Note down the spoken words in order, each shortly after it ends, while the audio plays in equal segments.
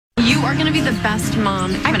are going to be the best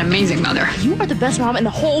mom. I'm an amazing mother. You are the best mom in the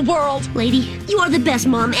whole world. Lady, you are the best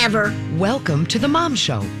mom ever. Welcome to The Mom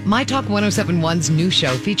Show, My Talk 1071's new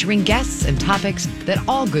show featuring guests and topics that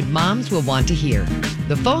all good moms will want to hear.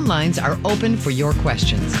 The phone lines are open for your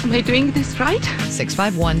questions. Am I doing this right?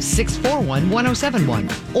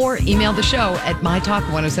 651-641-1071 or email the show at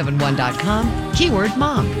mytalk1071.com, keyword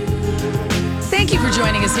mom. Thank you for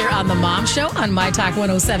joining us here on The Mom Show on My Talk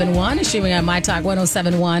 1071, streaming on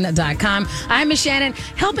mytalk1071.com. I'm Miss Shannan,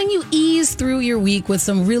 helping you ease through your week with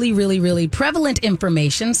some really, really, really prevalent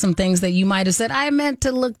information, some things that you might have said, I meant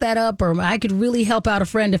to look that up, or I could really help out a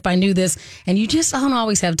friend if I knew this, and you just don't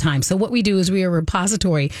always have time. So what we do is we are a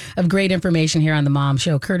repository of great information here on The Mom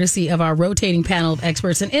Show, courtesy of our rotating panel of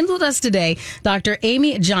experts. And in with us today, Dr.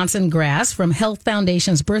 Amy Johnson-Grass from Health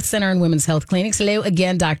Foundation's Birth Center and Women's Health Clinics. Hello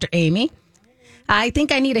again, Dr. Amy. I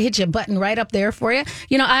think I need to hit your button right up there for you.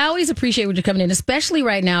 You know, I always appreciate when you're coming in, especially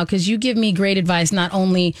right now, because you give me great advice, not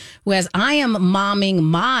only as I am momming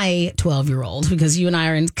my 12-year-old, because you and I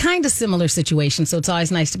are in kind of similar situations, so it's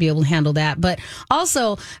always nice to be able to handle that. But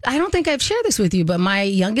also, I don't think I've shared this with you, but my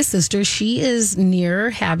youngest sister, she is near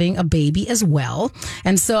having a baby as well.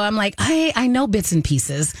 And so I'm like, hey, I know bits and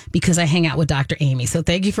pieces because I hang out with Dr. Amy. So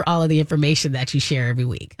thank you for all of the information that you share every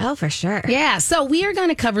week. Oh, for sure. Yeah, so we are going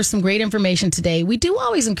to cover some great information today. We do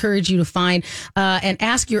always encourage you to find and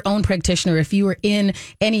ask your own practitioner if you are in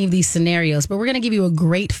any of these scenarios, but we're going to give you a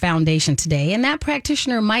great foundation today. And that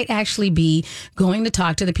practitioner might actually be going to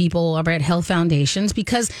talk to the people over at Health Foundations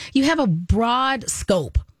because you have a broad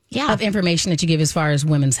scope of information that you give as far as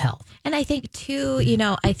women's health. And I think, too,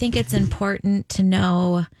 I think it's important to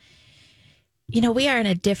know, we are in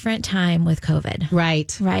a different time with COVID.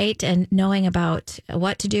 Right. And knowing about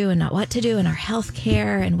what to do and not what to do in our health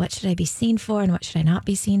care and what should I be seen for and what should I not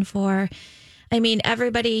be seen for. I mean,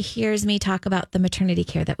 everybody hears me talk about the maternity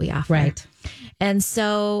care that we offer. Right. And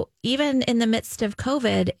so even in the midst of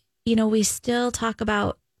COVID, we still talk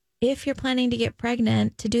about if you're planning to get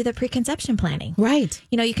pregnant, to do the preconception planning. Right.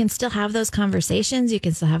 You can still have those conversations. You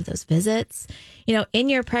can still have those visits. In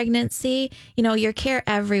your pregnancy, your care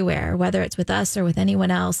everywhere, whether it's with us or with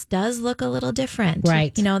anyone else, does look a little different.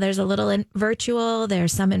 Right. There's a little in virtual,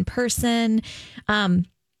 there's some in person.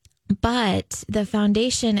 But the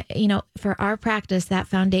foundation, for our practice, that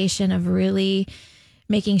foundation of really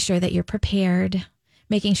making sure that you're prepared,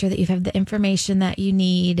 making sure that you have the information that you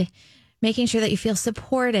need, making sure that you feel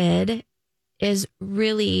supported is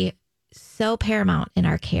really so paramount in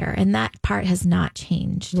our care. And that part has not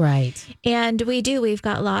changed. Right. And we've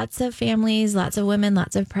got lots of families, lots of women,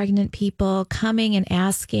 lots of pregnant people coming and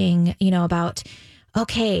asking, about,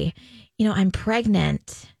 okay, I'm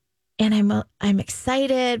pregnant and I'm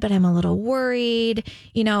excited, but I'm a little worried.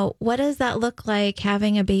 What does that look like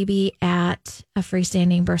having a baby at a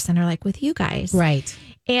freestanding birth center like with you guys? Right.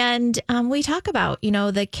 And we talk about,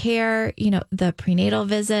 the care, the prenatal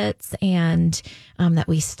visits and that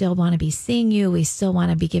we still want to be seeing you. We still want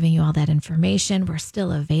to be giving you all that information. We're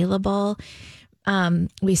still available.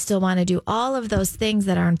 We still want to do all of those things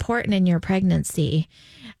that are important in your pregnancy.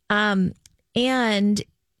 And,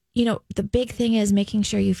 the big thing is making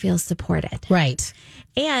sure you feel supported. Right.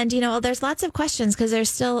 And, there's lots of questions because there's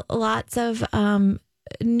still lots of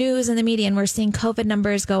news in the media, and we're seeing COVID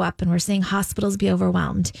numbers go up and we're seeing hospitals be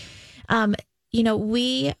overwhelmed.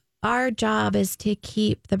 Our job is to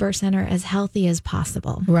keep the birth center as healthy as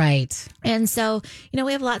possible. Right. And so,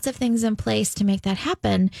 we have lots of things in place to make that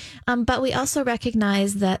happen. But we also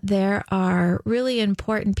recognize that there are really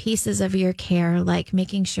important pieces of your care, like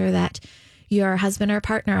making sure that your husband or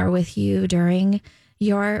partner are with you during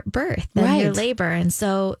your birth and your labor. And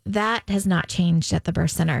so that has not changed at the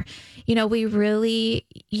birth center. We really,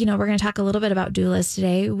 we're going to talk a little bit about doulas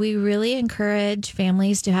today. We really encourage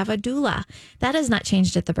families to have a doula. That has not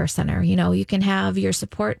changed at the birth center. You can have your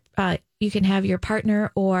support, you can have your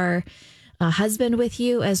partner or a husband with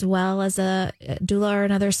you, as well as a doula or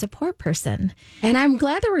another support person. And I'm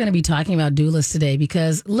glad that we're going to be talking about doulas today,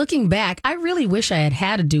 because looking back, I really wish I had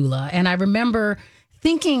had a doula. And I remember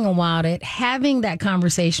thinking about it, having that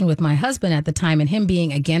conversation with my husband at the time and him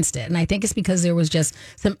being against it. And I think it's because there was just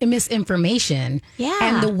some misinformation. Yeah.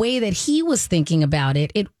 And the way that he was thinking about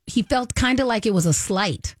it, he felt kind of like it was a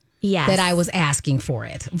slight Yes. that I was asking for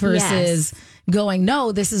it versus going,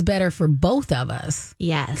 no, this is better for both of us.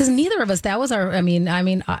 Yes. Because neither of us, that was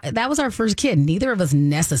that was our first kid. Neither of us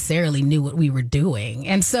necessarily knew what we were doing.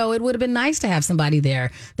 And so it would have been nice to have somebody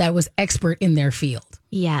there that was expert in their field.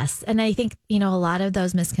 Yes. And I think, a lot of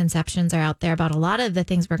those misconceptions are out there about a lot of the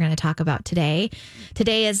things we're going to talk about today.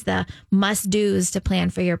 Today is the must-dos to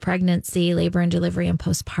plan for your pregnancy, labor and delivery, and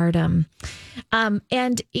postpartum.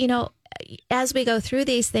 As we go through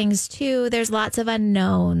these things too, there's lots of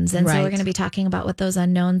unknowns. And so we're going to be talking about what those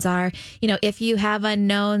unknowns are. If you have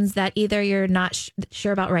unknowns that either you're not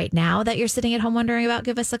sure about right now that you're sitting at home wondering about,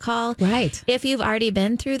 give us a call. Right. If you've already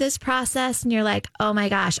been through this process and you're like, oh my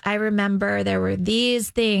gosh, I remember there were these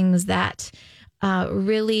things that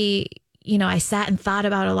really, I sat and thought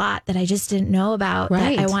about a lot that I just didn't know about,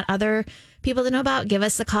 that I want other people to know about, give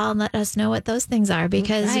us a call and let us know what those things are,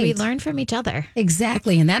 because we learn from each other.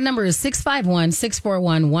 Exactly. And that number is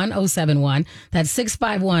 651-641-1071. That's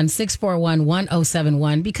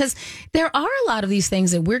 651-641-1071, because there are a lot of these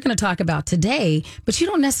things that we're going to talk about today, but you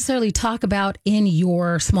don't necessarily talk about in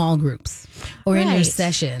your small groups or in your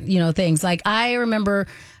session, things like I remember.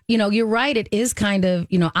 You're right. It is kind of,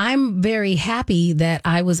 I'm very happy that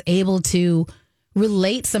I was able to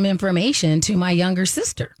relate some information to my younger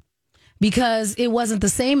sister, because it wasn't the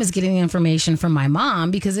same as getting the information from my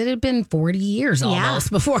mom, because it had been 40 years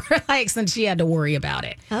almost before, since she had to worry about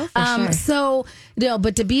it. Oh, for sure. So,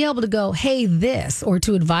 but to be able to go, hey, this, or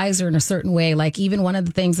to advise her in a certain way, like even one of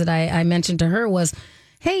the things that I mentioned to her was,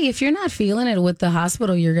 hey, if you're not feeling it with the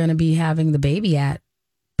hospital you're going to be having the baby at,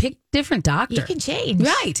 pick different doctor. You can change.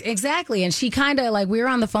 Right, exactly. And she kind of we were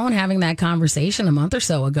on the phone having that conversation a month or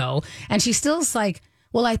so ago, and she still's like,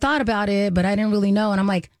 well, I thought about it, but I didn't really know. And I'm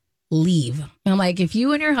like, leave. And I'm like, if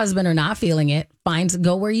you and your husband are not feeling it,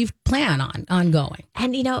 go where you plan on going.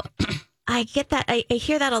 And I get that. I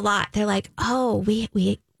hear that a lot. They're like, oh, we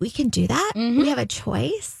can do that. Mm-hmm. We have a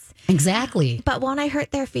choice. Exactly. But won't I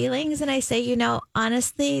hurt their feelings? And I say,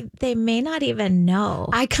 honestly, they may not even know.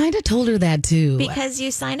 I kind of told her that too. Because you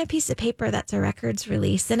sign a piece of paper that's a records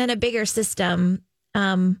release. And in a bigger system,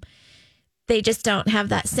 they just don't have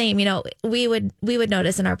that same, we would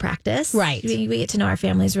notice in our practice. Right. We get to know our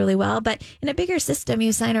families really well. But in a bigger system,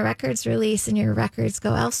 you sign a records release and your records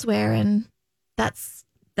go elsewhere. And that's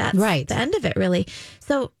right. The end of it, really.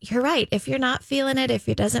 So you're right. If you're not feeling it, if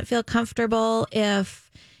it doesn't feel comfortable, if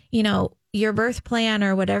your birth plan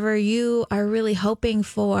or whatever you are really hoping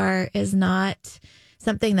for is not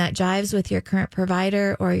something that jives with your current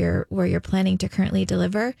provider or where you're planning to currently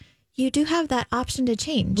deliver, you do have that option to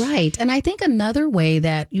change. Right. And I think another way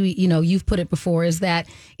that you've put it before is that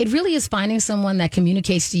it really is finding someone that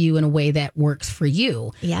communicates to you in a way that works for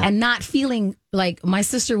you. Yeah. And not feeling like my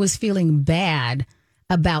sister was feeling bad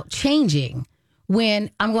about changing, when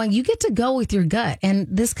I'm going, you get to go with your gut. And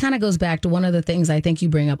this kind of goes back to one of the things I think you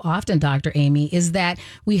bring up often, Dr. Amy, is that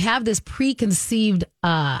we have this preconceived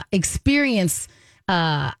experience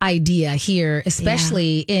idea here,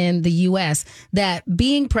 especially in the U.S., that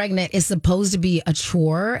being pregnant is supposed to be a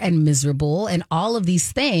chore and miserable and all of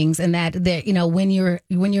these things. And that when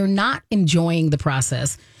you're not enjoying the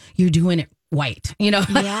process, you're doing it white,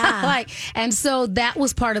 Yeah. And so that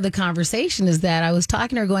was part of the conversation, is that I was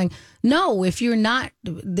talking to her going, no, if you're not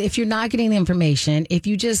getting the information, if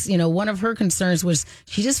you just, one of her concerns was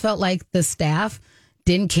she just felt like the staff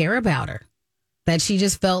didn't care about her, that she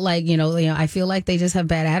just felt like, I feel like they just have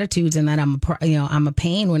bad attitudes and that I'm a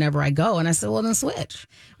pain whenever I go. And I said, well, then switch.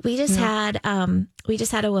 We just had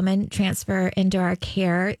a woman transfer into our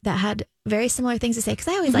care that had very similar things to say, because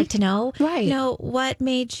I always like to know, what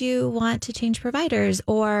made you want to change providers,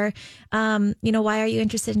 or, why are you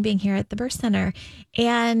interested in being here at the birth center?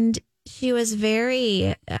 And she was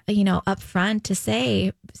very, upfront to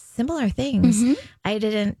say similar things. Mm-hmm. I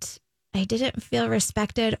didn't feel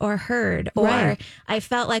respected or heard, or I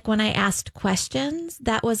felt like when I asked questions,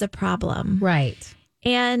 that was a problem. Right.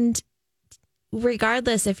 And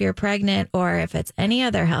regardless if you're pregnant or if it's any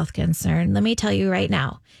other health concern, let me tell you right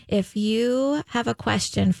now, if you have a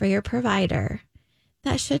question for your provider,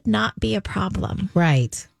 that should not be a problem.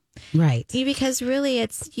 Right. Right. Because really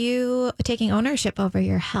it's you taking ownership over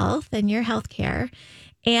your health and your health care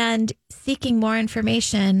and seeking more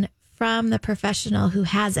information from the professional who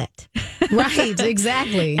has it. Right,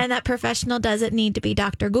 exactly. And that professional doesn't need to be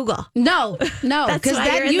Dr. Google. No, because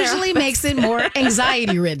that usually makes it more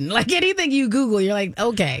anxiety ridden. Like anything you Google, you're like,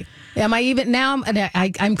 okay, am I even now?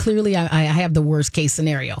 I'm clearly, I have the worst case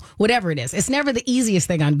scenario, whatever it is. It's never the easiest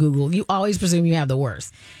thing on Google. You always presume you have the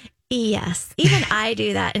worst. Yes. Even I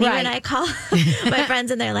do that. And even I call my friends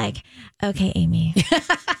and they're like, okay, Amy,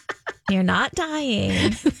 You're not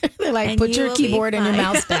dying. They're like, And put you your will be keyboard and your fine.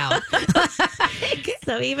 mouse down.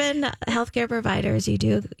 So even healthcare providers, you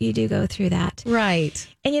do go through that. Right.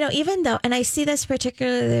 And, even though, and I see this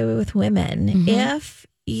particularly with women, if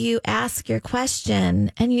you ask your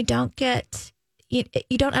question and you don't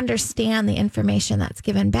you don't understand the information that's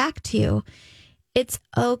given back to you, it's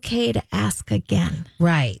okay to ask again.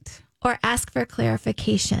 Right. Or ask for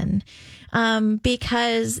clarification.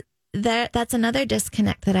 Because that's another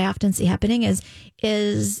disconnect that I often see happening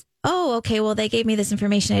is, oh, okay, well, they gave me this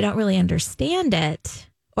information. I don't really understand it.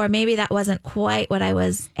 Or maybe that wasn't quite what I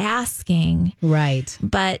was asking. Right.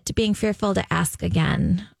 But being fearful to ask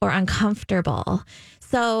again or uncomfortable.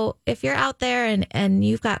 So if you're out there and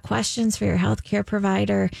you've got questions for your healthcare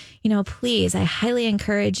provider, please, I highly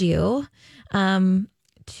encourage you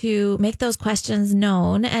to make those questions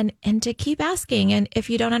known and to keep asking. And if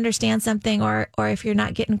you don't understand something or if you're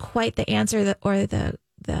not getting quite the answer or the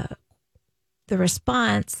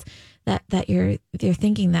response that you're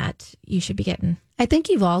thinking that you should be getting. I think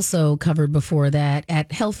you've also covered before that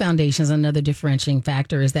at Health Foundations, another differentiating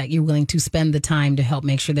factor is that you're willing to spend the time to help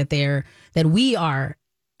make sure that we are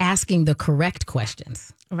asking the correct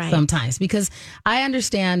questions. Right. Sometimes, because I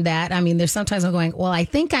understand that. I mean, there's sometimes I'm going, well, I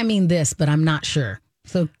think I mean this, but I'm not sure.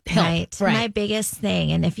 So help. Right. My biggest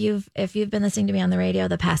thing, and if you've been listening to me on the radio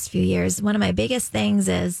the past few years, one of my biggest things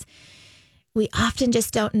is we often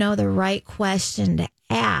just don't know the right question to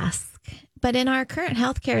ask. But in our current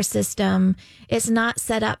healthcare system, it's not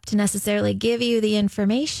set up to necessarily give you the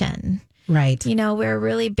information. Right. We're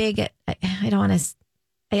really big at,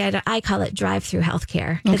 I call it drive-through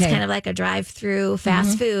healthcare. Okay. It's kind of like a drive-through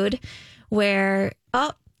fast food where,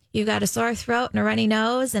 you got a sore throat and a runny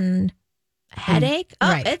nose and a headache.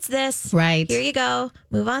 Right. It's this. Right. Here you go.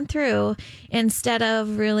 Move on through. Instead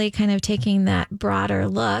of really kind of taking that broader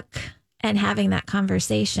look and having that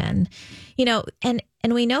conversation,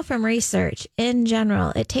 and we know from research in general,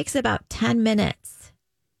 it takes about 10 minutes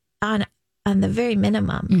on the very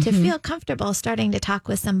minimum to feel comfortable starting to talk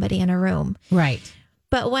with somebody in a room. Right.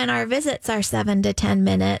 But when our visits are 7 to 10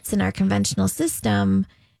 minutes in our conventional system,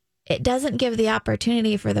 it doesn't give the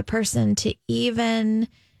opportunity for the person to even,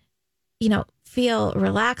 feel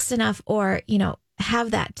relaxed enough or,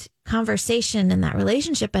 have that conversation and that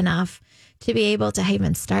relationship enough to be able to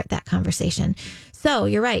even start that conversation. So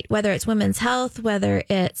you're right, whether it's women's health, whether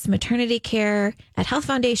it's maternity care, at health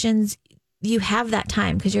foundations, you have that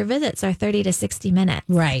time because your visits are 30 to 60 minutes.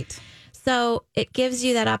 Right. So it gives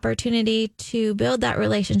you that opportunity to build that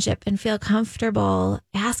relationship and feel comfortable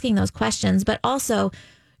asking those questions, but also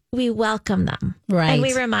we welcome them. Right. And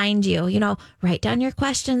we remind you, write down your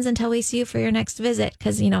questions until we see you for your next visit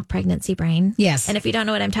because, pregnancy brain. Yes. And if you don't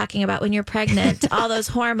know what I'm talking about, when you're pregnant, all those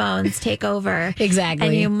hormones take over. Exactly.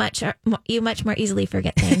 And you much more easily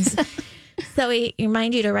forget things. So we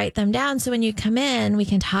remind you to write them down so when you come in, we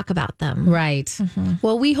can talk about them. Right.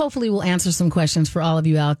 Well, we hopefully will answer some questions for all of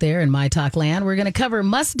you out there in My Talk Land. We're going to cover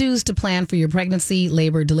must-dos to plan for your pregnancy,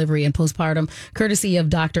 labor, delivery, and postpartum, courtesy of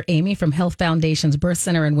Dr. Amy from Health Foundation's Birth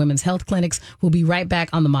Center and Women's Health Clinics. We'll be right back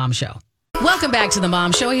on The Mom Show. Welcome back to The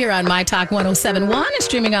Mom Show here on My Talk 1071 and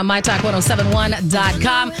streaming on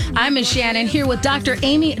mytalk1071.com. I'm Miss Shannan here with Dr.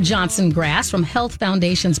 Amy Johnson-Grass from Health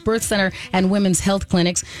Foundation's Birth Center and Women's Health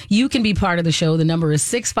Clinics. You can be part of the show. The number is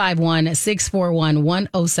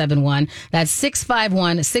 651-641-1071. That's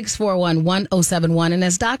 651-641-1071. And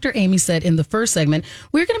as Dr. Amy said in the first segment,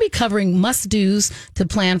 we're going to be covering must-dos to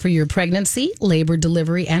plan for your pregnancy, labor,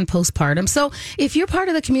 delivery, and postpartum. So if you're part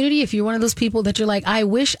of the community, if you're one of those people that you're like, I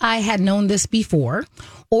wish I had known this before,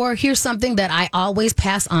 or here's something that I always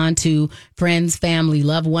pass on to friends, family,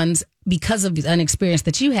 loved ones because of an experience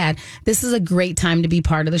that you had, this is a great time to be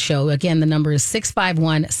part of the show. Again, the number is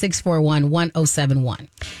 651-641-1071.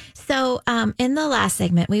 So in the last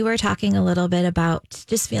segment, we were talking a little bit about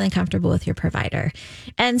just feeling comfortable with your provider.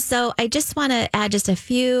 And so I just want to add just a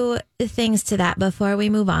few things to that before we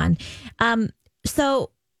move on.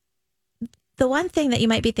 So the one thing that you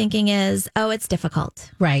might be thinking is, it's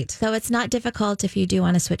difficult. Right. So it's not difficult if you do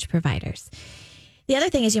want to switch providers. The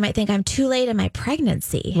other thing is you might think I'm too late in my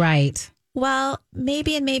pregnancy. Right. Well,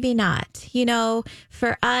 maybe and maybe not.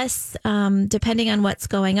 For us, depending on what's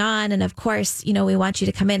going on, and of course, we want you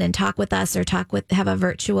to come in and talk with us or have a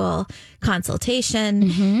virtual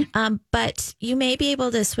consultation. But you may be able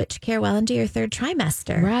to switch care well into your third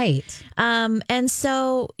trimester. Right. And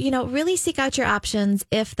so, really seek out your options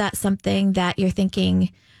if that's something that you're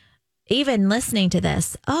thinking. Even listening to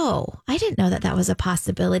this, I didn't know that was a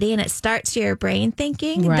possibility, and it starts your brain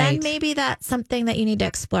thinking, then maybe that's something that you need to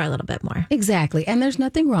explore a little bit more. Exactly. And there's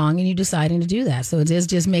nothing wrong in you deciding to do that. So it is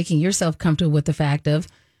just making yourself comfortable with the fact of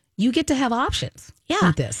you get to have options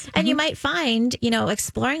with this. And you might find,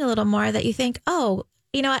 exploring a little more that you think, oh,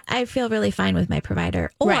 you know what, I feel really fine with my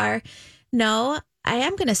provider. Or, no, I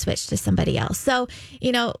am going to switch to somebody else. So,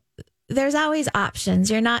 there's always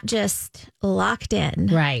options. You're not just locked in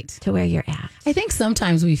to where you're at. I think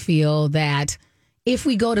sometimes we feel that if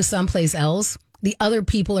we go to someplace else, the other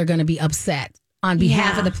people are going to be upset on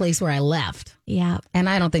behalf of the place where I left. Yeah. And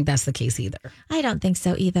I don't think that's the case either. I don't think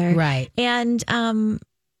so either. Right. And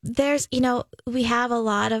there's, we have a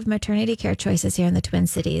lot of maternity care choices here in the Twin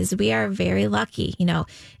Cities. We are very lucky.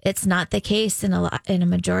 It's not the case in a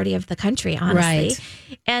majority of the country, honestly. Right.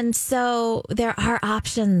 And so there are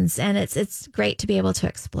options, and it's great to be able to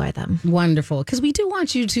explore them. Wonderful. Because we do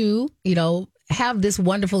want you to, have this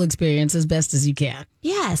wonderful experience as best as you can.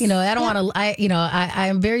 Yes. I don't want to, I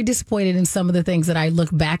am very disappointed in some of the things that I look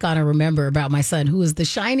back on and remember about my son, who is the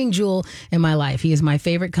shining jewel in my life. He is my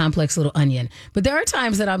favorite complex little onion. But there are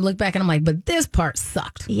times that I look back and I'm like, but this part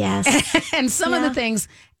sucked. Yes. And some of the things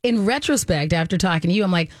in retrospect, after talking to you,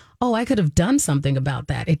 I'm like, oh, I could have done something about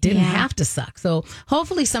that. It didn't have to suck. So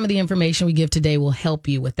hopefully some of the information we give today will help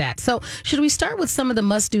you with that. So should we start with some of the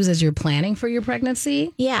must-dos as you're planning for your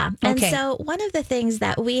pregnancy? Yeah. And so one of the things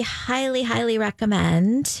that we highly, highly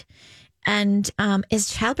recommend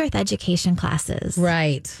is childbirth education classes.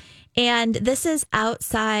 Right. And this is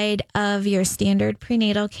outside of your standard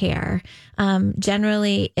prenatal care.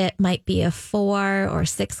 Generally, it might be a 4 or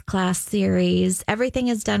 6 class series. Everything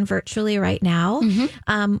is done virtually right now,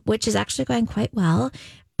 which is actually going quite well.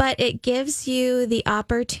 But it gives you the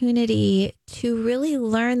opportunity to really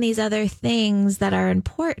learn these other things that are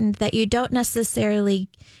important that you don't necessarily,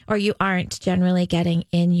 or you aren't generally getting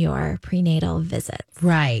in your prenatal visits.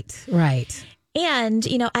 Right, right. And,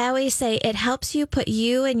 I always say it helps you put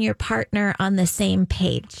you and your partner on the same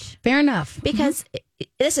page. Fair enough. Because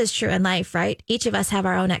this is true in life, right? Each of us have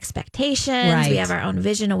our own expectations. Right. We have our own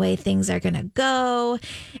vision of way things are going to go.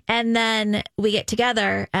 And then we get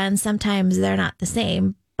together and sometimes they're not the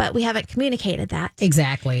same, but we haven't communicated that.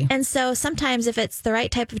 Exactly. And so sometimes if it's the right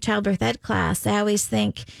type of childbirth ed class, I always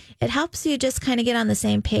think it helps you just kind of get on the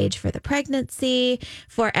same page for the pregnancy,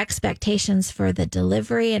 for expectations for the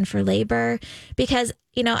delivery and for labor. Because,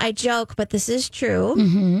 I joke, but this is true.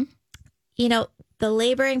 Mm-hmm. The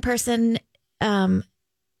laboring person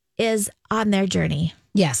is on their journey.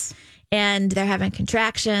 Yes. And they're having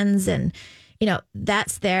contractions and,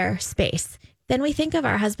 that's their space. Then we think of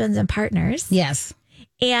our husbands and partners. Yes.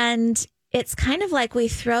 And it's kind of like we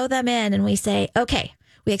throw them in and we say, okay,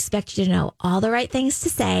 we expect you to know all the right things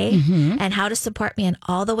to say and how to support me in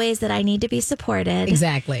all the ways that I need to be supported.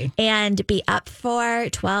 Exactly. And be up for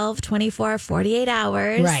 12, 24, 48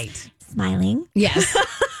 hours. Right. Smiling. Yes.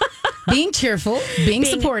 Being cheerful, being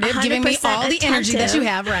supportive, giving me all the energy that you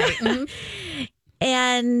have. Right. Mm-hmm.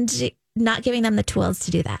 And not giving them the tools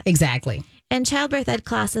to do that. Exactly. And childbirth ed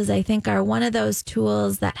classes, I think, are one of those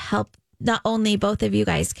tools that help not only both of you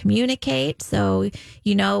guys communicate, so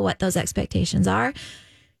you know what those expectations are,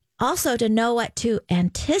 also to know what to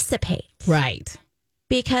anticipate. Right.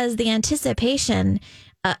 Because the anticipation,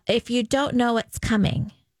 if you don't know what's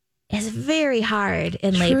coming, is very hard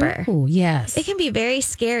in labor. Yes. It can be very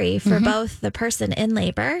scary for both the person in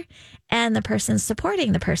labor and the person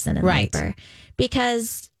supporting the person in labor.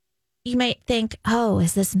 Because you might think, oh,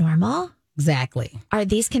 is this normal? Exactly. Are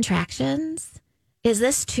these contractions? Is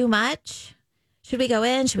this too much? Should we go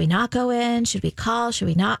in? Should we not go in? Should we call? Should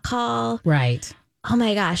we not call? Right. Oh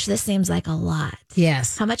my gosh, this seems like a lot.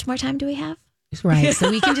 Yes. How much more time do we have? Right. So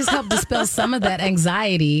we can just help dispel some of that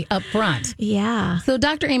anxiety up front. Yeah. So,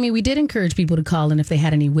 Dr. Amy, we did encourage people to call in if they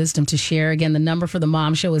had any wisdom to share. Again, the number for the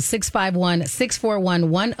Mom Show is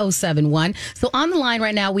 651-641-1071. So on the line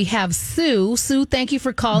right now, we have Sue. Sue, thank you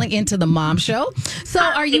for calling into the Mom Show. So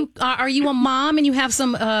are you a mom and you have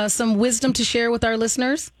some wisdom to share with our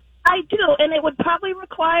listeners? I do, and it would probably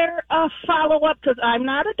require a follow-up because I'm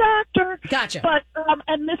not a doctor. Gotcha. But,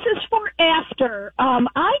 and this is for after.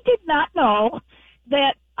 I did not know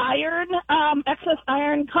that excess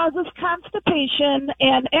iron causes constipation,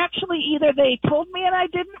 and actually either they told me and I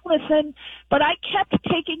didn't listen, but I kept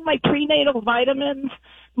taking my prenatal vitamins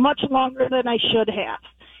much longer than I should have.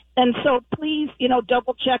 And so please,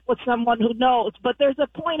 double check with someone who knows. But there's a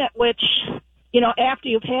point at which, after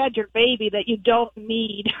you've had your baby that you don't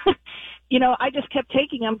need, I just kept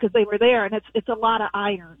taking them because they were there, and it's a lot of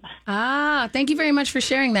iron. Thank you very much for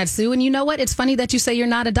sharing that, Sue. And you know what? It's funny that you say you're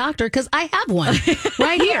not a doctor because I have one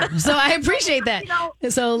right here. So I appreciate that.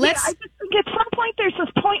 So let's. I just think think at some point there's this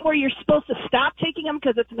point where you're supposed to stop taking them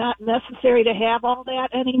because it's not necessary to have all that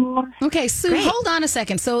anymore. Okay, Sue, hold on a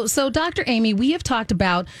second. So, Dr. Amy, we have talked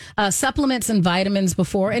about supplements and vitamins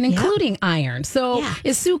before, and including iron. So,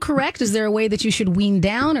 is Sue correct? Is there a way that you should wean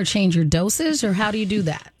down or change your doses, or how do you do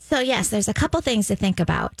that? So, yes, there's a couple things to think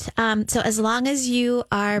about. So, as long as you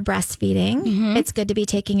are breastfeeding, it's good to be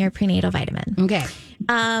taking your prenatal vitamin. Okay.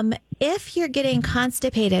 If you're getting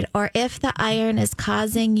constipated or if the iron is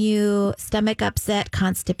causing you stomach upset,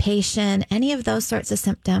 constipation, any of those sorts of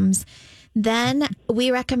symptoms, then we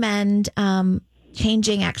recommend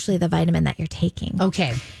changing actually the vitamin that you're taking.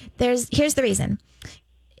 Okay. Here's the reason.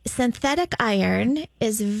 Synthetic iron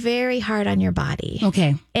is very hard on your body.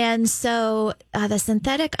 Okay. And so the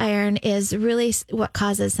synthetic iron is really what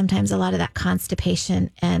causes sometimes a lot of that constipation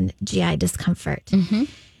and GI discomfort. Mm-hmm.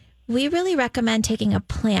 We really recommend taking a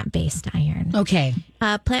plant-based iron. Okay.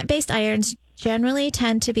 Plant-based irons generally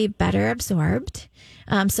tend to be better absorbed.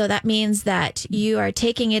 So that means that you are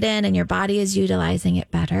taking it in and your body is utilizing it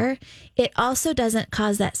better. It also doesn't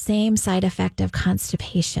cause that same side effect of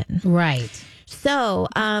constipation. Right. So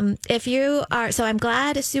if you are, so I'm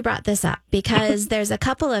glad Sue brought this up because there's a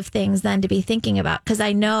couple of things then to be thinking about because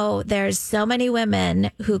I know there's so many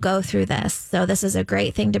women who go through this. So this is a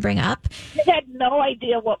great thing to bring up. I had no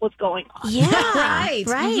idea what was going on. Yeah,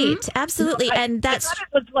 right. Absolutely. And that's, I thought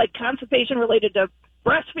it was like constipation related to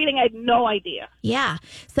breastfeeding. I had no idea. yeah.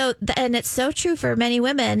 So, and it's so true for many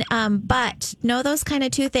women, but know those kind of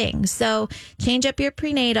two things. So change up your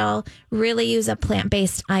prenatal, really use a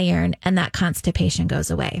plant-based iron, and that constipation goes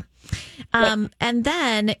away. And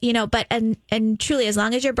then, and truly, as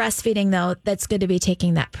long as you're breastfeeding, though, that's good to be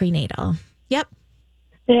taking that prenatal. Yep.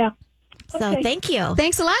 Yeah. So Okay. thank you.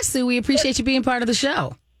 Thanks a lot, Sue. We appreciate you being part of the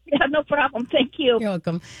show. Yeah, no problem. Thank you. You're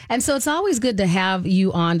welcome. And so it's always good to have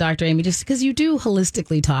you on, Dr. Amy, just because you do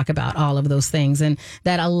holistically talk about all of those things and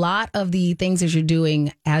that a lot of the things that you're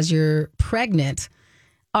doing as you're pregnant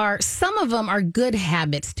some of them are good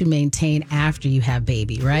habits to maintain after you have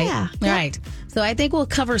baby, right? Yeah. Right. So I think we'll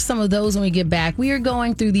cover some of those when we get back. We are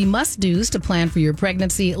going through the must-dos to plan for your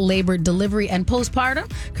pregnancy, labor, delivery, and postpartum,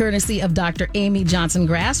 courtesy of Dr. Amy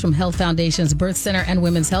Johnson-Grass from Health Foundation's Birth Center and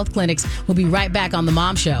Women's Health Clinics. We'll be right back on The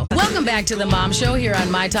Mom Show. Welcome back to The Mom Show here on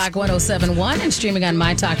My Talk 1071 and streaming on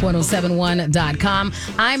mytalk1071.com.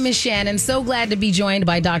 I'm Miss Shannan. So glad to be joined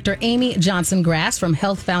by Dr. Amy Johnson-Grass from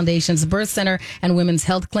Health Foundation's Birth Center and Women's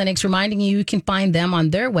Health Clinics, reminding you can find them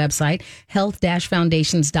on their website,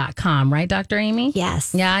 health-foundations.com. Right, Dr. Amy?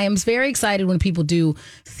 Yes. Yeah, I am very excited when people do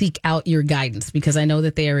seek out your guidance because I know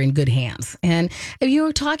that they are in good hands. And you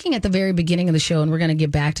were talking at the very beginning of the show, and we're going to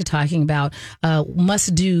get back to talking about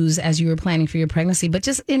must-dos as you were planning for your pregnancy, but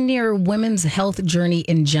just in your women's health journey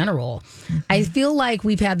in general. Mm-hmm. I feel like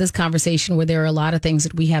we've had this conversation where there are a lot of things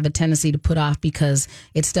that we have a tendency to put off because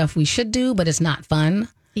it's stuff we should do, but it's not fun.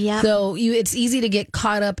 Yeah. So it's easy to get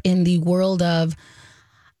caught up in the world of,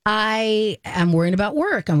 I am worried about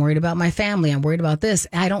work. I'm worried about my family. I'm worried about this.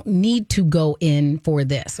 I don't need to go in for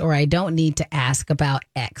this, or I don't need to ask about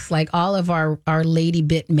X. Like all of our lady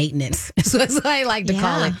bit maintenance is what I like to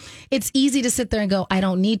call it. It's easy to sit there and go, I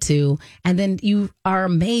don't need to. And then you are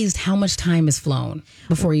amazed how much time has flown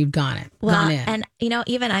before you've gone in. And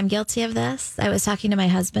even I'm guilty of this. I was talking to my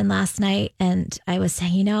husband last night and I was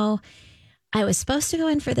saying, I was supposed to go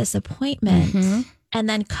in for this appointment and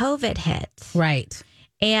then COVID hit. Right.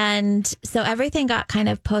 And so everything got kind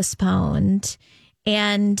of postponed.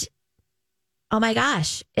 And oh my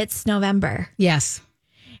gosh, it's November. Yes.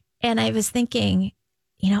 And I was thinking,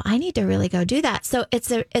 I need to really go do that. So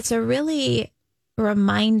it's a really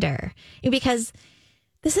reminder because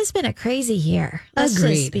this has been a crazy year. Let's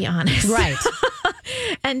just be honest. Right.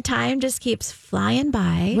 And time just keeps flying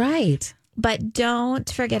by. Right. But don't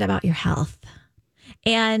forget about your health.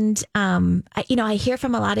 And, I hear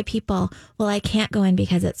from a lot of people, well, I can't go in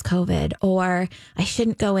because it's COVID, or I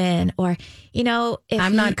shouldn't go in, or, if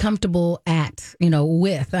I'm not comfortable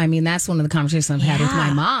with. I mean, that's one of the conversations I've had with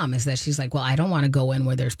my mom is that she's like, well, I don't want to go in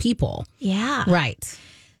where there's people. Yeah. Right.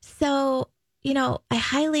 So, I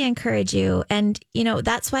highly encourage you. And,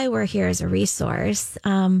 that's why we're here as a resource.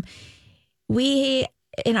 We,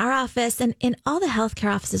 in our office and in all the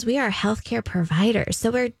healthcare offices, we are healthcare providers.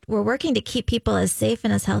 So we're working to keep people as safe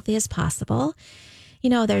and as healthy as possible.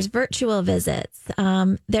 there's virtual visits.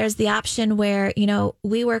 There's the option where,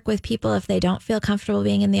 we work with people if they don't feel comfortable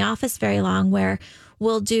being in the office very long, where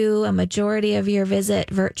we'll do a majority of your visit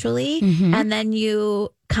virtually, and then you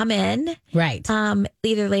come in, Right.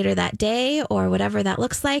 Either later that day or whatever that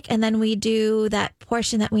looks like. And then we do that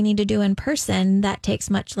portion that we need to do in person that takes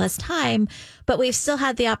much less time, but we've still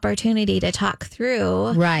had the opportunity to talk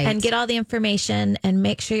through Right. and get all the information and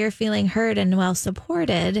make sure you're feeling heard and well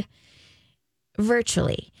supported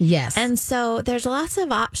virtually. Yes. And so there's lots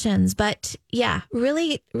of options, but yeah,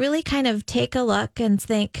 really, really kind of take a look and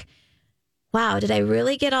think, wow, did I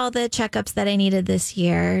really get all the checkups that I needed this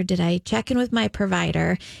year? Did I check in with my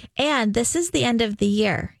provider? And this is the end of the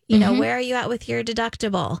year. Where are you at with your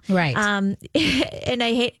deductible? Right. And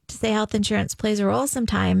I hate to say health insurance plays a role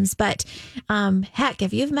sometimes, but heck,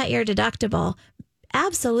 if you've met your deductible,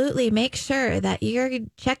 absolutely make sure that you're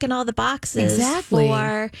checking all the boxes Exactly.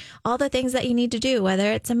 for all the things that you need to do,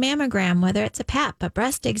 whether it's a mammogram, whether it's a PAP, a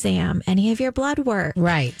breast exam, any of your blood work.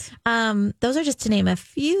 Right. Those are just to name a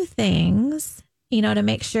few things, to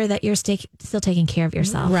make sure that you're still taking care of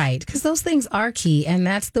yourself. Right. Because those things are key. And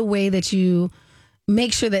that's the way that you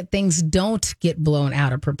make sure that things don't get blown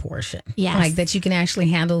out of proportion. Yes. Like that you can actually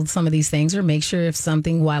handle some of these things, or make sure if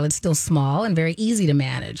something, while it's still small and very easy to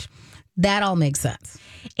manage, that all makes sense.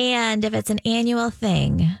 And if it's an annual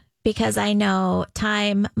thing, because I know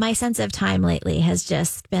my sense of time lately has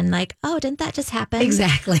just been like, oh, didn't that just happen?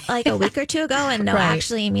 Exactly. Like a week or two ago. And no, Right.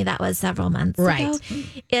 actually, Amy, that was several months Right. ago,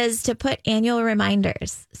 is to put annual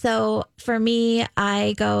reminders. So for me,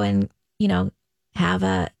 I go and,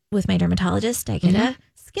 have with my dermatologist, I get a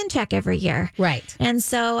skin check every year. Right. And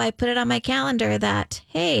so I put it on my calendar that,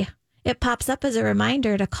 hey, it pops up as a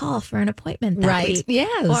reminder to call for an appointment that Right. week.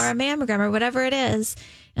 Yes. Or a mammogram or whatever it is.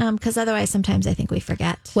 Because otherwise, sometimes I think we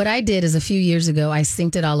forget. What I did is a few years ago, I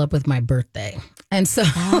synced it all up with my birthday. And so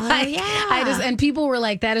and people were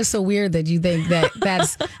like, that is so weird that you think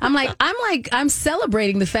that's, I'm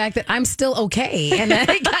celebrating the fact that I'm still okay. And that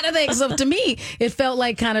kind of thing. So to me, it felt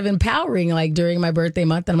like kind of empowering, like during my birthday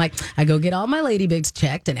month. And I'm like, I go get all my lady bigs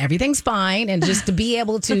checked and everything's fine. And just to be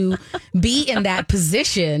able to be in that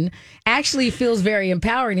position actually feels very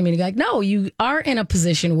empowering to me. Like, no, you are in a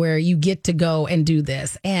position where you get to go and do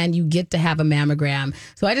this and you get to have a mammogram.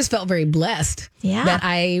 So I just felt very blessed that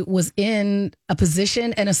I was in a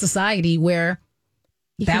position and a society where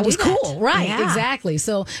that was cool. Right. Yeah. Exactly.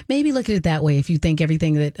 So maybe look at it that way. If you think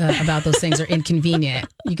everything that about those things are inconvenient,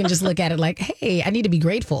 you can just look at it like, hey, I need to be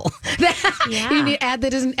grateful. You need to add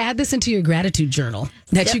this into your gratitude journal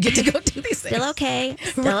that you get to go do these things. Still okay.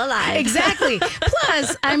 Still alive. Exactly.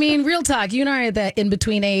 Plus, I mean, real talk, you and I are at that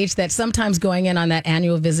in-between age that sometimes going in on that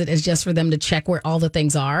annual visit is just for them to check where all the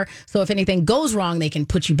things are. So if anything goes wrong, they can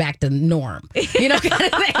put you back to norm, kind of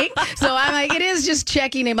thing. So I'm like, it is just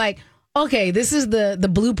checking. I'm like, okay, this is the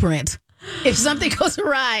blueprint. If something goes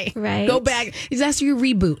awry, go back. That's your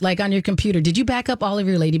reboot, like on your computer. Did you back up all of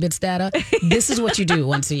your Lady Bits data? This is what you do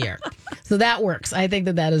once a year. So that works. I think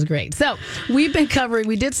that is great. So we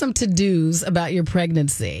did some to-dos about your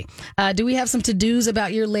pregnancy. Do we have some to-dos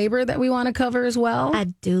about your labor that we want to cover as well? A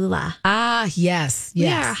doula. Ah, yes. We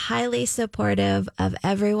are highly supportive of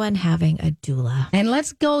everyone having a doula. And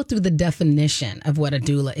let's go through the definition of what a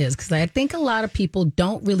doula is, because I think a lot of people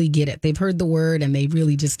don't really get it. They've heard the word and they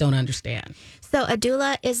really just don't understand. So a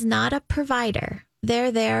doula is not a provider.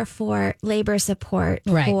 They're there for labor support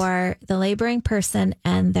for the laboring person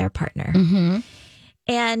and their partner. Mm-hmm.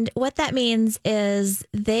 And what that means is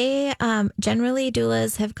they generally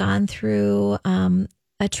doulas have gone through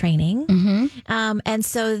a training. Mm-hmm. And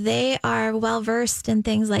so they are well versed in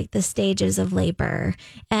things like the stages of labor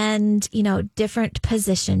and, different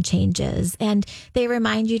position changes. And they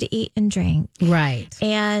remind you to eat and drink. Right.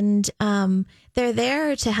 And they're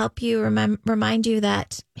there to help you remind you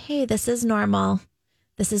that, hey, this is normal.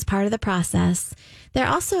 This is part of the process. They're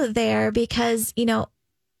also there because,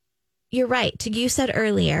 you're right. You said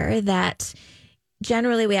earlier that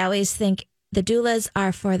generally we always think the doulas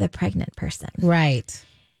are for the pregnant person. Right.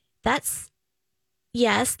 That's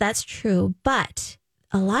true. But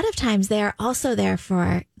a lot of times they are also there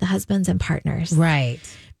for the husbands and partners. Right.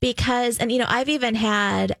 Because, and, I've even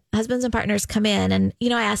had husbands and partners come in and,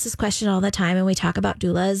 I ask this question all the time and we talk about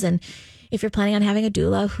doulas. And if you're planning on having a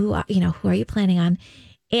doula, who are you planning on?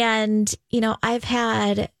 And, I've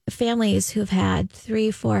had families who've had 3,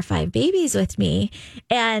 4, 5 babies with me.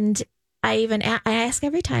 And I ask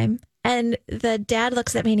every time. And the dad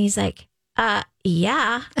looks at me and he's like,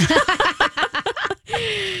 yeah.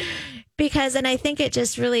 Because, and I think it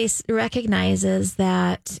just really recognizes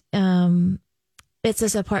that, it's a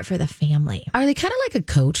support for the family. Are they kind of like a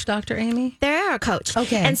coach, Dr. Amy? They're a coach.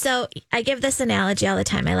 Okay. And so I give this analogy all the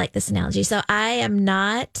time. I like this analogy. So I am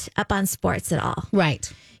not up on sports at all.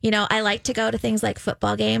 Right. I like to go to things like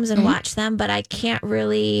football games and watch them, but I can't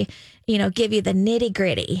really, give you the nitty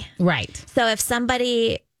gritty. Right. So if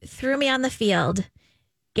somebody threw me on the field,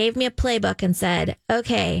 gave me a playbook and said,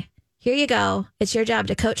 okay, here you go. It's your job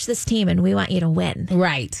to coach this team and we want you to win.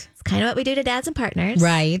 Right. It's kind of what we do to dads and partners.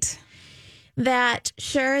 Right. That,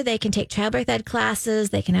 sure, they can take childbirth ed classes,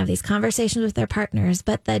 they can have these conversations with their partners,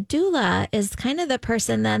 but the doula is kind of the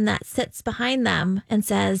person then that sits behind them and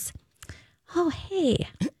says, oh, hey,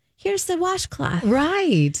 here's the washcloth.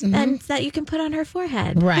 Right. Mm-hmm. And that you can put on her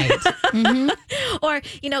forehead. Right. Mm-hmm. Or,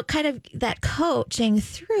 kind of that coaching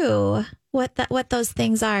through what those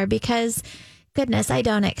things are, because goodness, I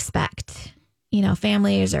don't expect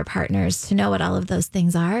families or partners to know what all of those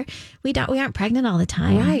things are. We aren't pregnant all the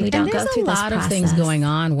time. Right. We don't and go through this process. There's a lot of things going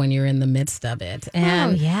on when you're in the midst of it.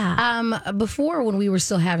 And before, when we were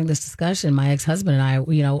still having this discussion, my ex-husband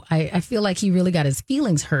and I feel like he really got his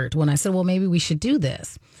feelings hurt when I said, well, maybe we should do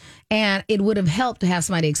this. And it would have helped to have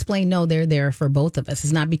somebody explain, no, they're there for both of us.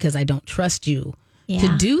 It's not because I don't trust you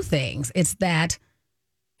to do things. It's that,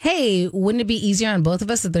 hey, wouldn't it be easier on both of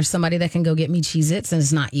us if there's somebody that can go get me Cheez-Its and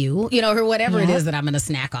it's not you, or whatever it is that I'm going to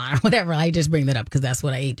snack on or whatever. I just bring that up because that's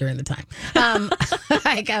what I ate during the time.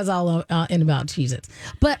 I was all in about Cheez-Its.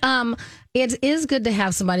 But it is good to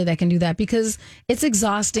have somebody that can do that because it's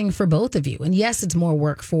exhausting for both of you. And yes, it's more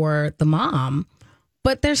work for the mom,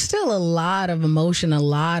 but there's still a lot of emotion, a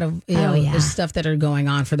lot of stuff that are going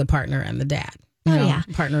on for the partner and the dad.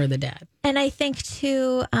 Partner or the dad. And I think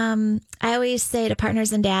too, I always say to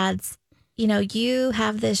partners and dads, you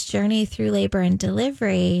have this journey through labor and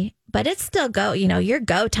delivery, but it's still your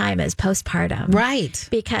go time is postpartum. Right.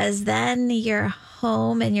 Because then you're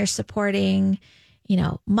home and you're supporting,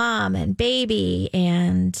 mom and baby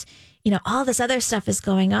and, all this other stuff is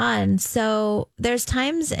going on. So there's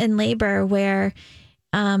times in labor where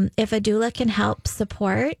if a doula can help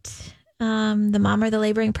support the mom or the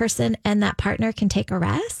laboring person and that partner can take a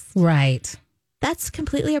rest. Right. That's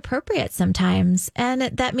completely appropriate sometimes. And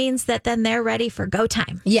that means that then they're ready for go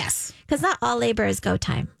time. Yes. Because not all labor is go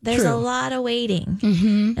time. There's a lot of waiting.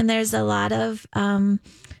 Mm-hmm. And there's a lot of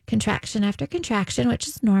contraction after contraction, which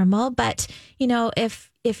is normal. But,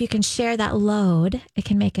 if you can share that load, it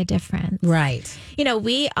can make a difference. Right.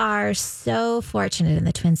 We are so fortunate in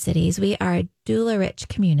the Twin Cities. We are a doula-rich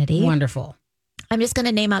community. Wonderful. I'm just going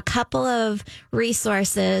to name a couple of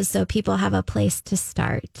resources so people have a place to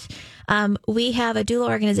start. We have a doula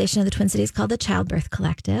organization in the Twin Cities called the Childbirth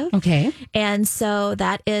Collective. Okay. And so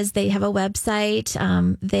they have a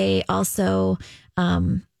website. They also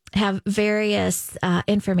have various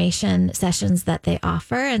information sessions that they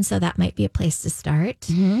offer. And so that might be a place to start.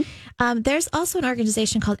 Mm-hmm. There's also an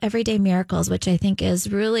organization called Everyday Miracles, which I think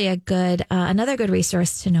is really another good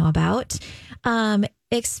resource to know about.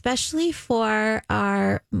 Especially for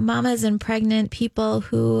our mamas and pregnant people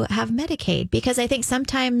who have Medicaid, because I think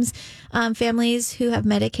sometimes families who have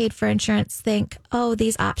Medicaid for insurance think, oh,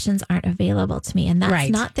 these options aren't available to me. And that's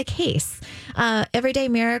not the case. Everyday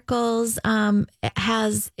Miracles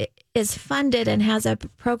is funded and has a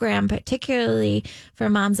program particularly for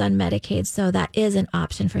moms on Medicaid. So that is an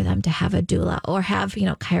option for them to have a doula or have,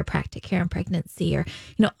 chiropractic care in pregnancy or,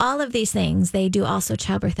 all of these things. They do also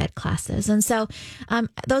childbirth ed classes. And so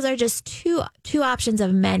those are just two options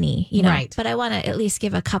of many, but I want to at least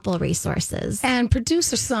give a couple resources. And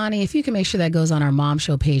producer Sonny, if you can make sure that goes on our mom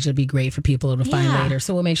show page, it'd be great for people to find later.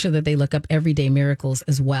 So we'll make sure that they look up Everyday Miracles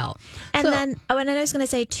as well. And then I was going to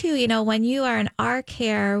say too, when you are in our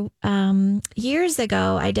care, years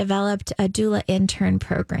ago, I developed a doula intern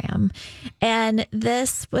program, and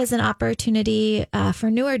this was an opportunity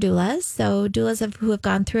for newer doulas. So doulas who have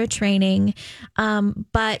gone through a training,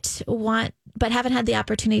 but haven't had the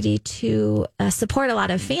opportunity to support a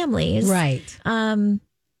lot of families, right?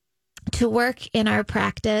 To work in our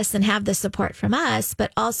practice and have the support from us,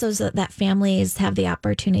 but also so that families have the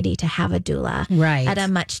opportunity to have a doula at a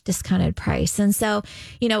much discounted price. And so,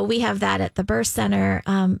 we have that at the birth center.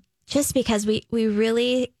 Just because we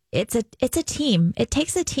really, it's a team. It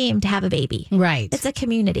takes a team to have a baby. Right. It's a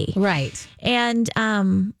community. Right. And a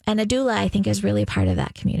doula, I think, is really part of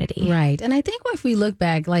that community. Right. And I think if we look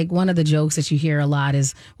back, like one of the jokes that you hear a lot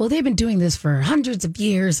is, well, they've been doing this for hundreds of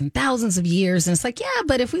years and thousands of years. And it's like, yeah,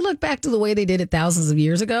 but if we look back to the way they did it thousands of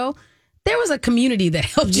years ago, there was a community that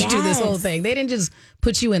helped you do this whole thing. They didn't just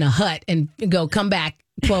put you in a hut and go, come back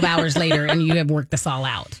 12 hours later and you have worked this all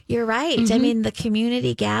out. You're right. Mm-hmm. I mean, the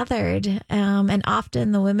community gathered and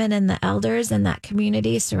often the women and the elders in that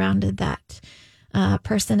community surrounded that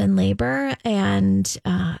person in labor and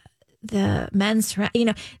the men's,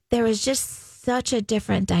 there was just such a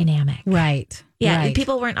different dynamic. Right. Yeah, right.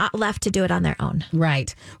 people weren't left to do it on their own.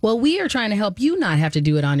 Right. Well, we are trying to help you not have to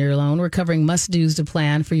do it on your own. We're covering must-dos to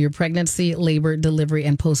plan for your pregnancy, labor, delivery,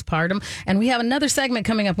 and postpartum. And we have another segment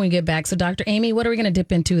coming up when we get back. So, Dr. Amy, what are we going to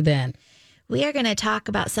dip into then? We are going to talk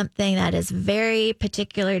about something that is very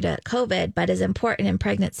particular to COVID, but is important in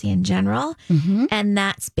pregnancy in general. And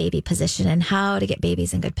that's baby position and how to get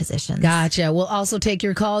babies in good positions. Gotcha. We'll also take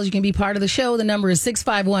your calls. You can be part of the show. The number is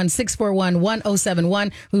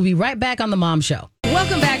 651-641-1071. We'll be right back on The Mom Show.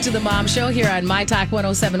 Welcome back to The Mom Show here on My Talk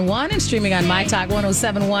 1071 and streaming on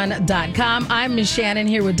mytalk1071.com. I'm Miss Shannan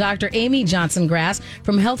here with Dr. Amy Johnson-Grass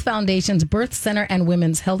from Health Foundation's Birth Center and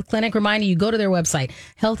Women's Health Clinic. Reminding you, go to their website,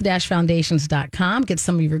 health-foundations.com. Get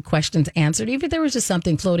some of your questions answered. Even if there was just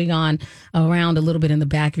something floating on around a little bit in the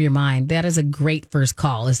back of your mind, that is a great first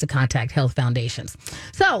call, is to contact Health Foundations.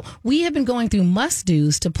 So we have been going through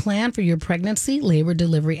must-dos to plan for your pregnancy, labor,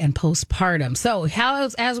 delivery, and postpartum. So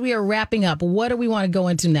as we are wrapping up, what do we want to go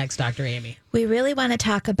into next, Dr. Amy? We really want to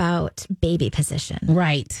talk about baby position.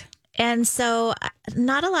 Right. And so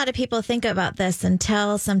not a lot of people think about this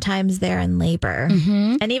until sometimes they're in labor.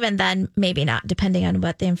 And even then, maybe not, depending on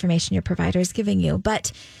what the information your provider is giving you.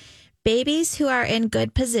 But babies who are in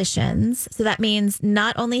good positions, so that means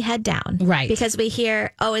not only head down. Right. Because we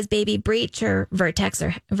hear, oh, is baby breech or vertex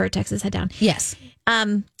is head down. Yes.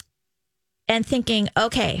 And thinking,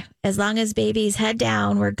 okay, as long as baby's head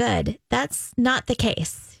down, we're good. That's not the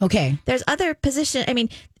case. Okay. There's other position. I mean,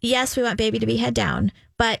 yes, we want baby to be head down,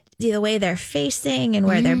 but the way they're facing and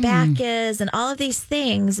where their back is and all of these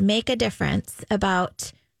things make a difference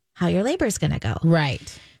about how your labor is going to go.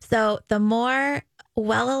 Right. So the more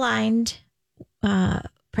well-aligned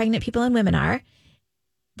pregnant people and women are,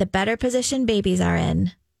 the better position babies are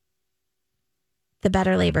in, the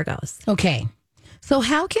better labor goes. Okay. So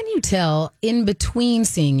how can you tell in between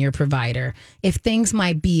seeing your provider if things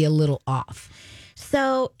might be a little off?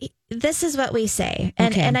 So this is what we say.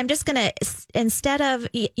 And I'm just going to, instead of,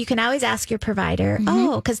 you can always ask your provider,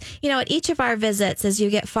 because, at each of our visits, as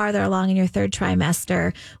you get farther along in your third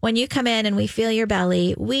trimester, when you come in and we feel your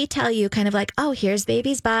belly, we tell you kind of like, oh, here's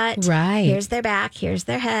baby's butt. Right. Here's their back. Here's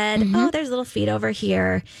their head. Oh, there's little feet over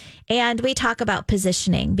here. And we talk about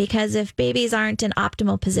positioning, because if babies aren't in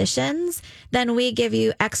optimal positions, then we give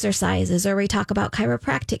you exercises, or we talk about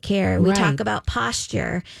chiropractic care. We talk about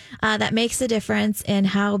posture. That makes a difference in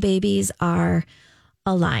how babies are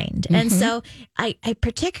aligned. And so I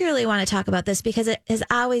particularly want to talk about this because it has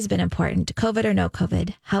always been important, COVID or no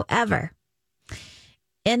COVID. However,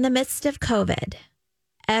 in the midst of COVID,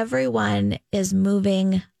 everyone is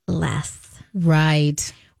moving less.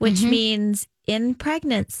 Right. Which means in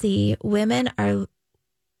pregnancy, women are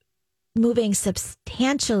moving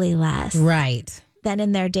substantially less. Right. Than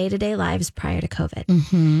in their day-to-day lives prior to COVID.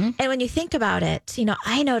 And when you think about it,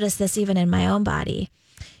 I notice this even in my own body.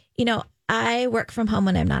 I work from home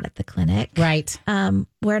when I'm not at the clinic. Right.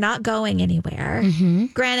 We're not going anywhere.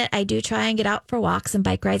 Granted, I do try and get out for walks and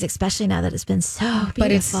bike rides, especially now that it's been so beautiful.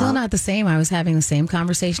 But it's still not the same. I was having the same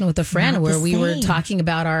conversation with a friend where we were talking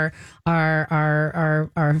about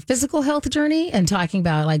our physical health journey and talking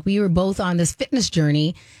about, like, we were both on this fitness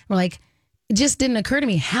journey. We're like, it just didn't occur to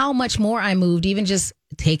me how much more I moved, even just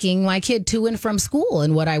taking my kid to and from school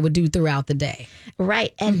and what I would do throughout the day.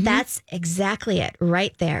 Right. And that's exactly it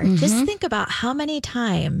right there. Just think about how many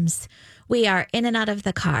times we are in and out of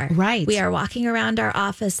the car. Right. We are walking around our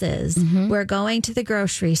offices. We're going to the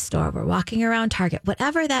grocery store. We're walking around Target,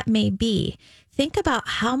 whatever that may be. Think about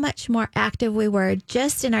how much more active we were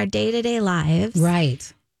just in our day-to-day lives.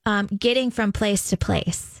 Right. Getting from place to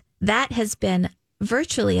place. That has been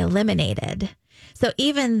virtually eliminated. So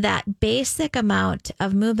even that basic amount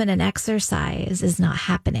of movement and exercise is not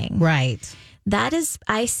happening. Right. That is,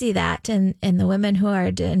 I see that, and the women who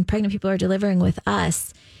are, and pregnant people who are delivering with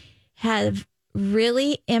us have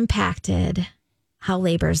really impacted how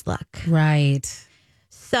labors look. Right.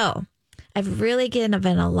 So I've really given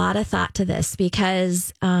a lot of thought to this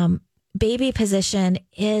because baby position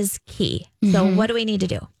is key. So what do we need to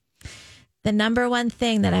do? The number one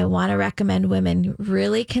thing that I want to recommend women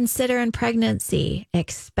really consider in pregnancy,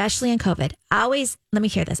 especially in COVID, always, let me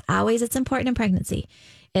hear this, always it's important in pregnancy,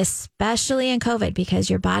 especially in COVID because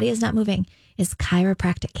your body is not moving, is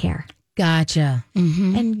chiropractic care. Gotcha.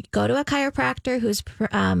 And go to a chiropractor who's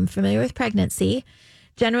familiar with pregnancy.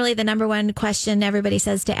 Generally, the number one question everybody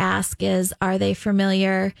says to ask is, are they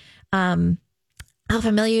familiar? How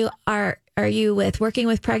familiar are you with working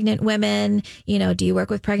with pregnant women? Do you work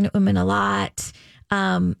with pregnant women a lot?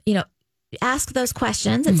 ask those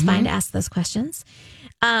questions. It's fine to ask those questions.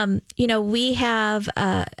 We have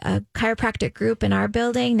a chiropractic group in our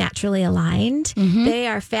building, Naturally Aligned. They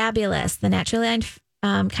are fabulous. The Naturally Aligned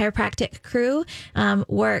chiropractic crew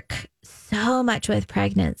work so much with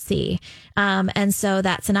pregnancy. And so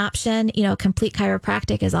that's an option. Complete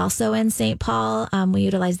Chiropractic is also in St. Paul. We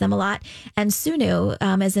utilize them a lot. And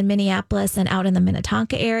Sunu is in Minneapolis and out in the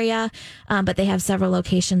Minnetonka area. But they have several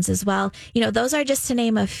locations as well. Those are just to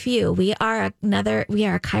name a few. We are a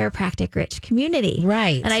chiropractic rich community.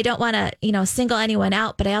 Right. And I don't want to, single anyone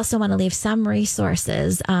out, but I also want to leave some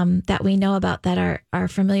resources that we know about that are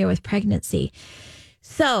familiar with pregnancy.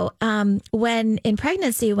 So, when in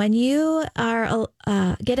pregnancy, when you are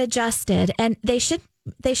get adjusted, and they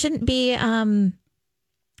shouldn't be. I'll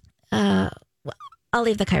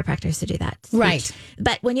leave the chiropractors to do that. Right.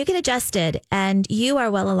 But when you get adjusted and you are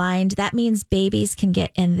well aligned, that means babies can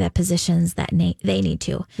get in the positions that they need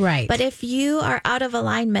to. Right. But if you are out of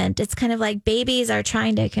alignment, it's kind of like babies are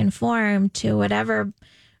trying to conform to whatever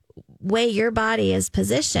way your body is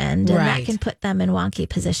positioned, and that can put them in wonky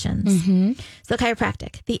positions. So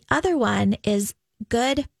chiropractic. The other one is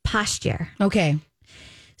good posture. Okay.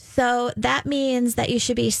 So that means that you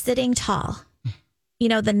should be sitting tall.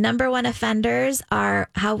 The number one offenders are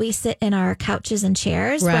how we sit in our couches and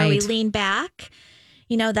chairs, where we lean back.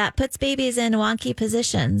 That puts babies in wonky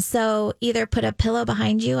positions. So either put a pillow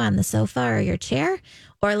behind you on the sofa or your chair,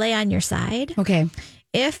 or lay on your side. Okay.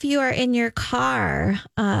 If you are in your car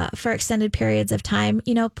for extended periods of time,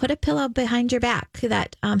 put a pillow behind your back.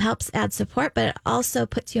 That helps add support, but it also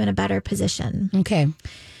puts you in a better position. Okay.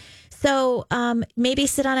 So maybe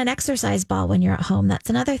sit on an exercise ball when you're at home. That's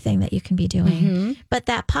another thing that you can be doing. But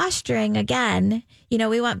that posturing, again,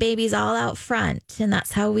 we want babies all out front. And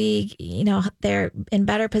that's how we, they're in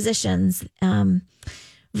better positions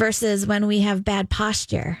versus when we have bad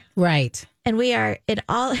posture. Right. And we are in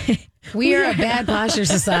all... We are a bad posture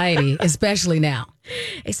society, especially now.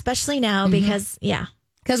 Especially now because,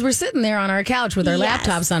 Because we're sitting there on our couch with our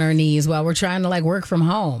laptops on our knees while we're trying to work from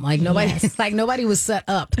home. Nobody was set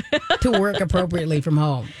up to work appropriately from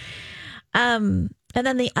home. And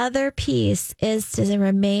then the other piece is to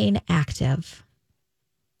remain active.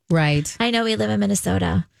 Right. I know we live in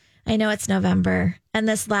Minnesota. I know it's November, and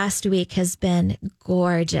this last week has been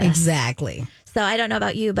gorgeous. Exactly. So I don't know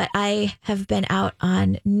about you, but I have been out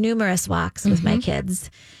on numerous walks with my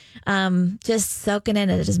kids, just soaking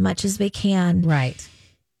in it as much as we can. Right.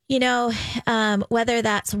 Whether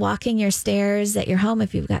that's walking your stairs at your home,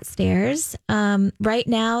 if you've got stairs. Right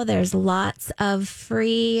now, there's lots of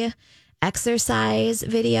free exercise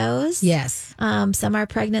videos. Yes. Some are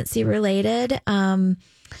pregnancy related.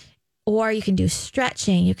 Or you can do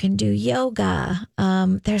stretching, you can do yoga.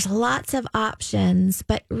 There's lots of options,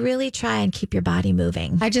 but really try and keep your body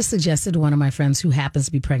moving. I just suggested to one of my friends who happens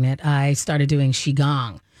to be pregnant, I started doing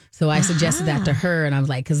Qigong. So I suggested that to her, and I was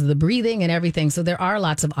like, because of the breathing and everything. So there are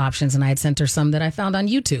lots of options, and I had sent her some that I found on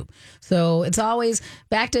YouTube. So it's always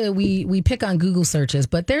back to we pick on Google searches,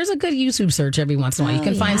 but there's a good YouTube search every once in a while. You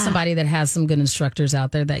can find somebody that has some good instructors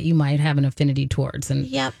out there that you might have an affinity towards,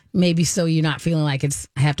 and maybe so you're not feeling like I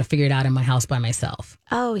have to figure it out in my house by myself.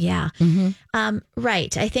 Oh yeah,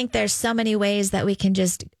 right. I think there's so many ways that we can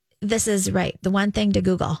this is the one thing to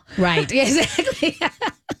Google. Right, exactly.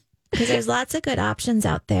 Because there's lots of good options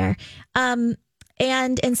out there. And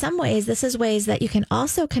in some ways, this is ways that you can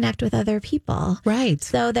also connect with other people. Right.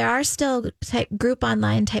 So there are still group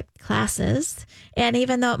online type classes. And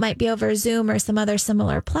even though it might be over Zoom or some other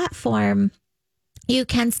similar platform, you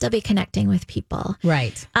can still be connecting with people.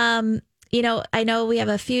 Right. I know we have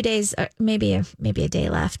a few days, or maybe a day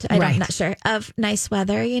left. I'm not sure, of nice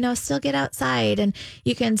weather. Still get outside, and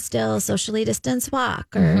you can still socially distance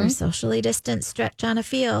walk or socially distance stretch on a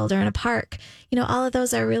field or in a park. All of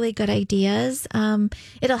those are really good ideas.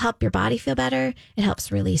 It'll help your body feel better. It helps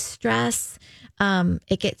release stress.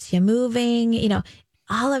 It gets you moving.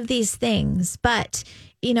 All of these things, but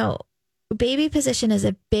baby position is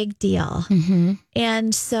a big deal.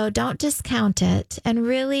 And so don't discount it, and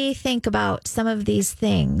really think about some of these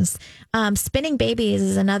things. Spinning Babies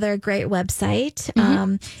is another great website.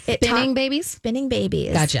 Spinning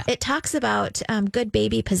Babies. Gotcha. It talks about good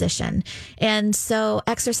baby position. And so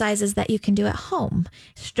exercises that you can do at home,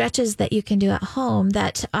 stretches that you can do at home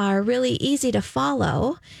that are really easy to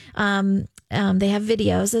follow. They have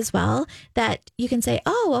videos as well that you can say,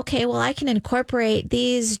 oh, okay, well, I can incorporate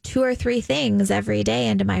these 2 or 3 things every day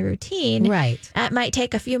into my routine. Right. It might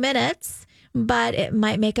take a few minutes, but it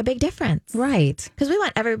might make a big difference. Right. Because we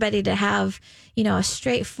want everybody to have, a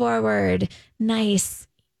straightforward, nice,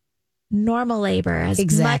 normal labor as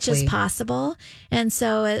much as Exactly. possible. And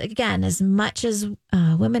so, again, as much as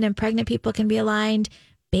women and pregnant people can be aligned,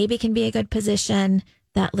 baby can be a good position,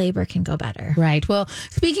 that labor can go better. Right. Well,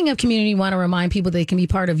 speaking of community, I want to remind people they can be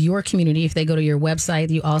part of your community if they go to your website.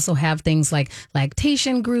 You also have things like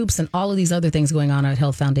lactation groups and all of these other things going on at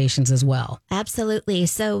Health Foundations as well. Absolutely.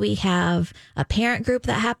 So we have a parent group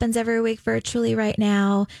that happens every week virtually right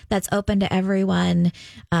now that's open to everyone.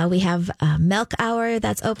 We have a milk hour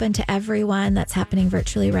that's open to everyone that's happening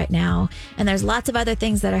virtually right now. And there's lots of other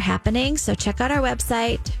things that are happening. So check out our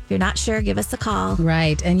website. If you're not sure, give us a call.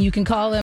 Right. And you can call them